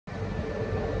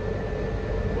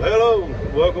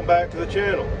welcome back to the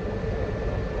channel.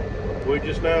 We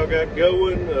just now got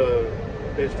going.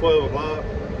 It's 12 o'clock.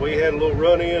 We had a little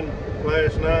run-in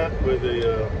last night with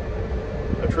a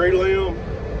tree limb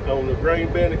on the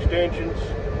grain bin extensions.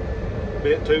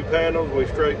 Bent 2 panels. We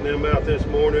straightened them out this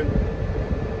morning,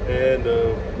 and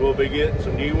we'll be getting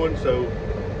some new ones. So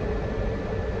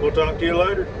we'll talk to you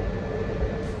later.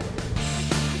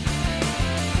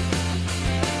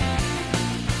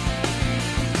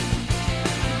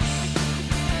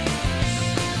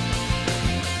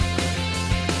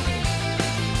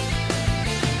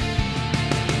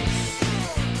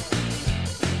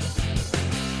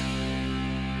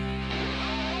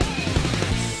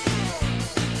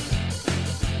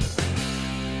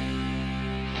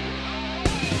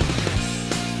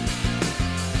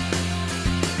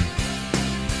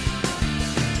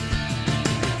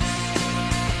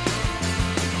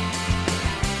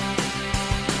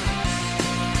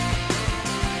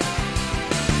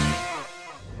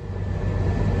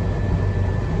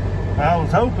 I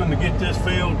was hoping to get this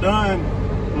field done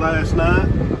last night,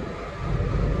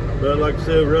 but like I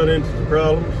said, run into some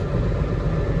problems.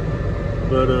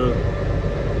 But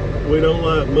we don't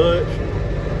like much.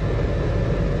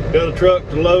 Got a truck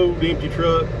to load, empty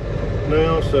truck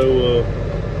now, so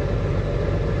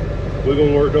we're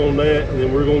gonna work on that, and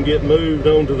then we're gonna get moved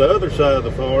on to the other side of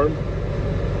the farm,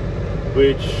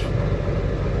 which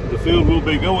the field we'll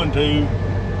be going to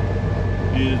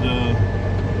is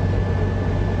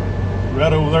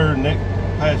right over there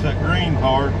past that green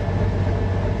part.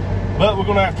 But we're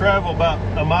gonna have to travel about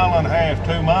 1.5 miles,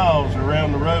 2 miles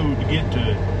around the road to get to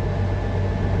it.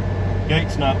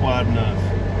 Gate's not wide enough.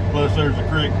 Plus there's a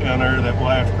creek down there that we'll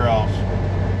have to cross.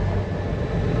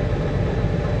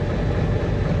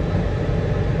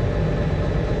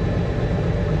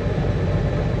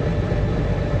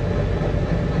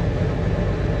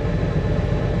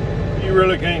 You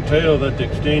really can't tell that the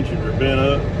extensions are bent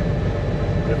up.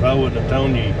 If I wouldn't have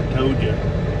told you,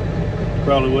 you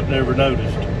probably wouldn't have ever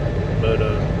noticed. But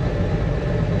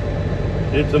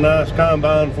it's a nice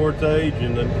combine for its age,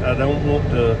 and I don't want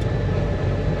to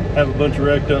have a bunch of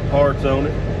wrecked up parts on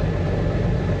it.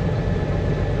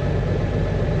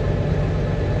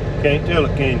 Can't tell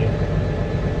it, can you?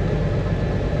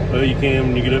 Well, you can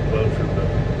when you get up closer, but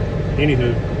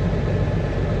anywho.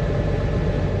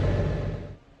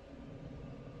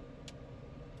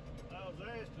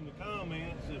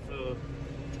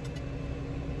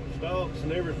 Stalks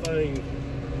and everything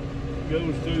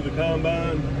goes through the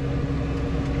combine.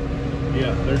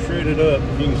 Yeah, they're shredded up.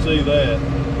 You can see that.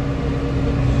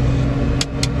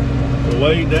 The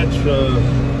weight, that's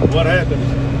what happens.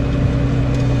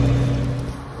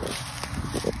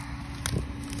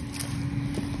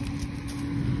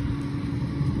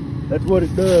 That's what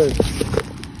it does.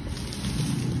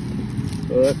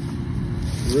 That's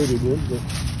really good, but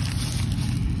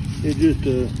it just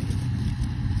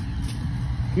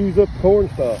chews up the corn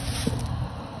stalk.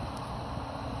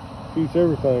 Shoots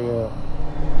everything out.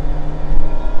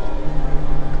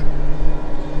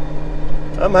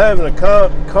 I'm having to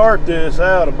cart this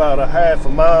out about 1/2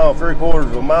 mile,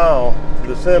 3/4 mile to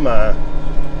the semi.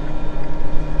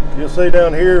 You'll see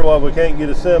down here why we can't get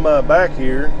a semi back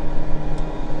here,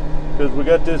 because we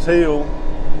got this hill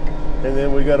and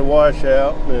then we got a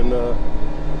washout, and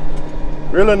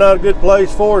really not a good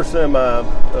place for a semi.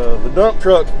 The dump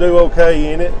trucks do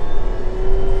okay in it,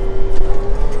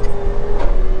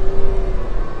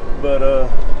 but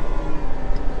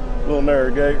little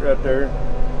narrow gate right there.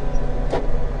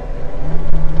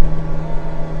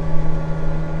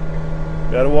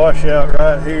 Got a washout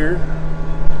right here.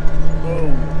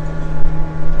 Whoa.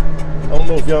 I don't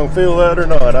know if y'all can feel that or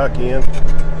not. I can.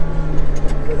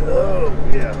 Oh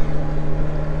yeah.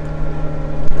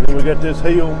 And then we got this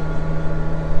hill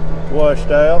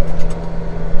washed out.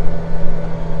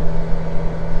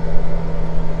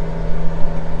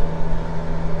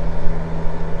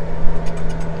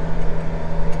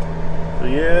 So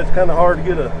yeah, it's kind of hard to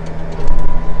get a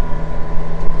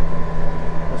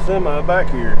semi back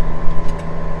here.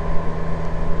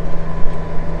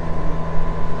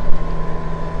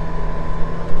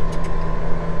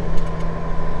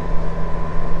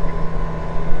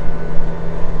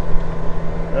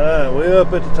 Alright, we're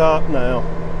up at the top now.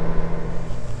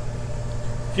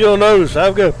 You'll notice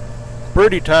I've got a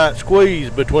pretty tight squeeze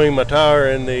between my tire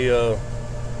and the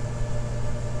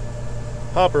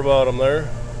hopper bottom there.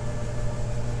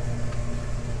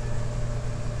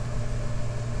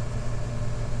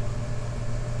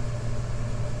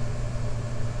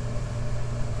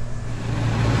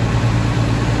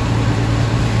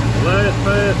 Last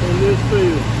pass on this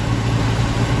field.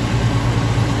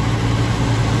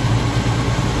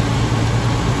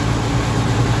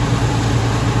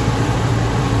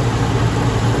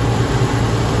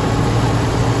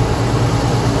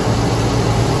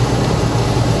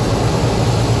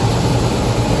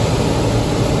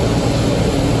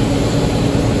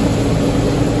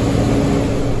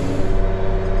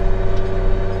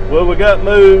 Well, we got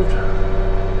moved.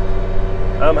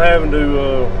 I'm having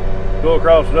to go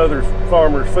across another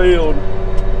farmer's field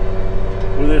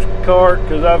with this cart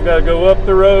because I've got to go up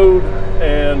the road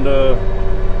and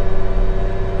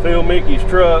fill Mickey's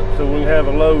truck so we can have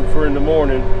a load for in the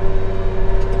morning.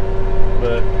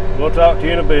 But we'll talk to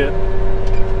you in a bit.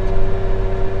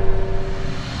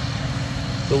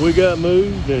 So we got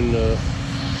moved and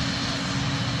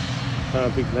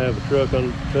time we can have a truck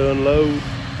to unload.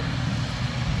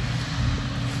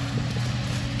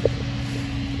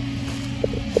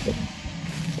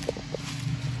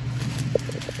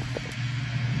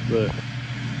 But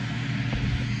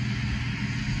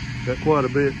got quite a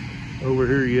bit over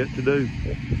here yet to do.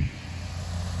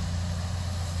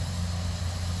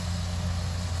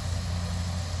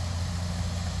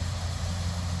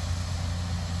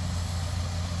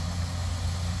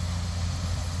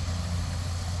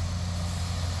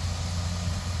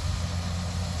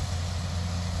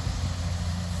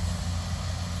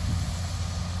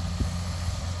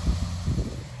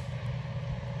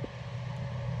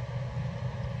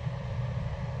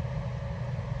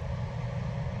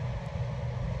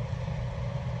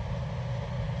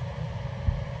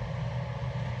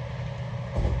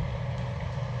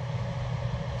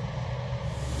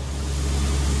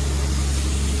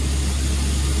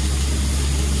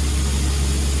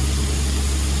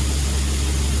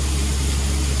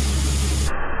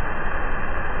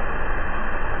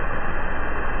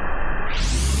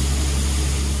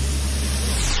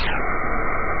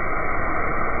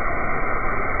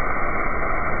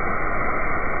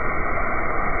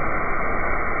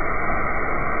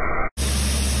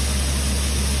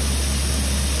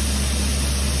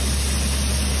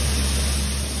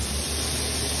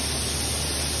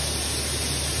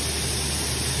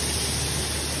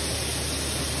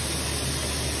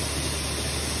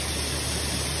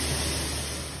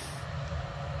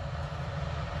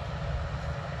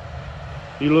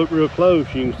 You look real close,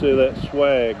 you can see that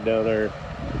swag down there.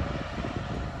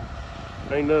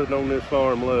 Ain't nothing on this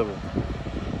farm level.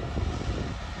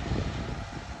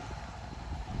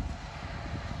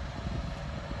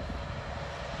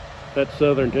 That's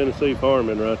Southern Tennessee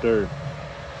farming right there.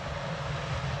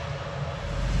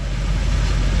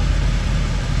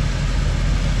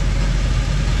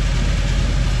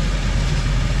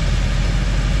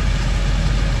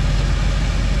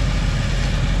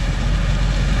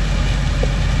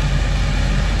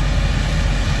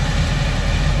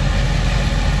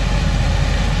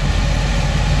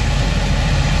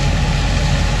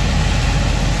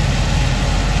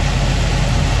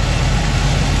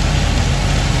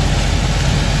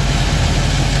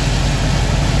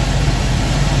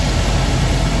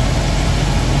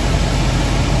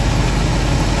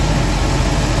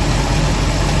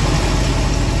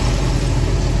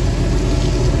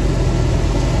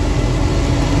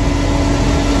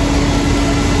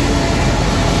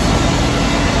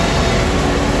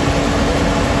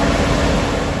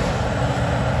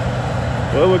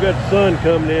 Well, we got the sun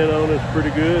coming in on us pretty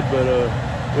good, but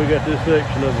we got this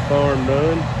section of the farm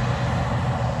done.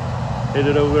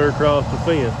 Headed over there across the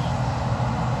fence.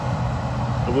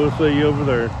 So we'll see you over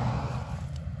there.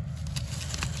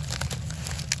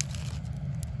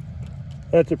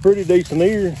 That's a pretty decent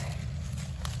ear.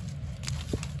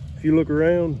 If you look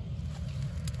around,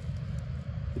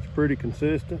 it's pretty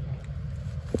consistent.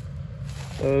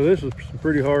 This was some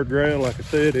pretty hard ground. Like I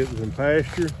said, it was in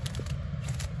pasture.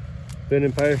 Been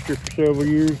in pasture for several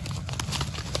years.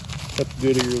 That's a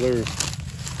good ear there.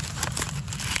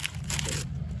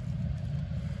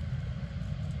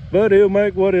 But he'll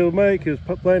make what he'll make. He's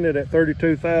planted at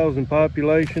 32,000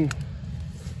 population.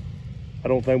 I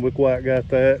don't think we quite got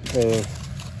that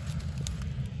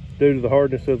due to the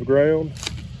hardness of the ground.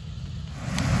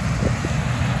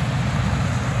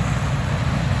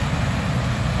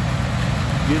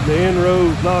 Getting the end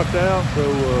rows knocked out, so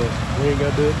we ain't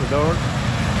got to do it in the dark.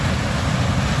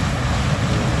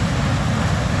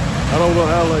 I don't know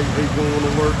how late he's going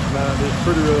to work tonight. It's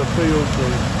pretty rough field, so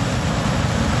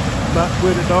might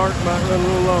quit at dark, might run a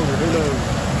little longer, who knows.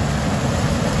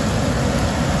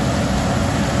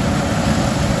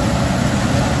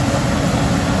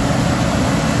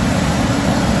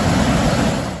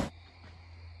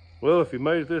 Well, if you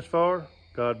made it this far,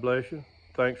 God bless you.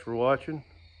 Thanks for watching.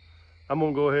 I'm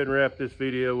going to go ahead and wrap this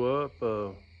video up.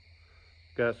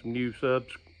 Got some new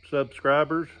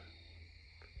subscribers.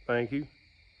 Thank you.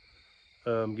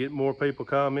 Getting more people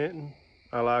commenting.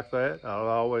 I like that. I'll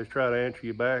always try to answer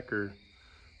you back or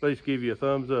at least give you a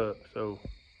thumbs up. So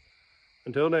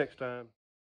until next time.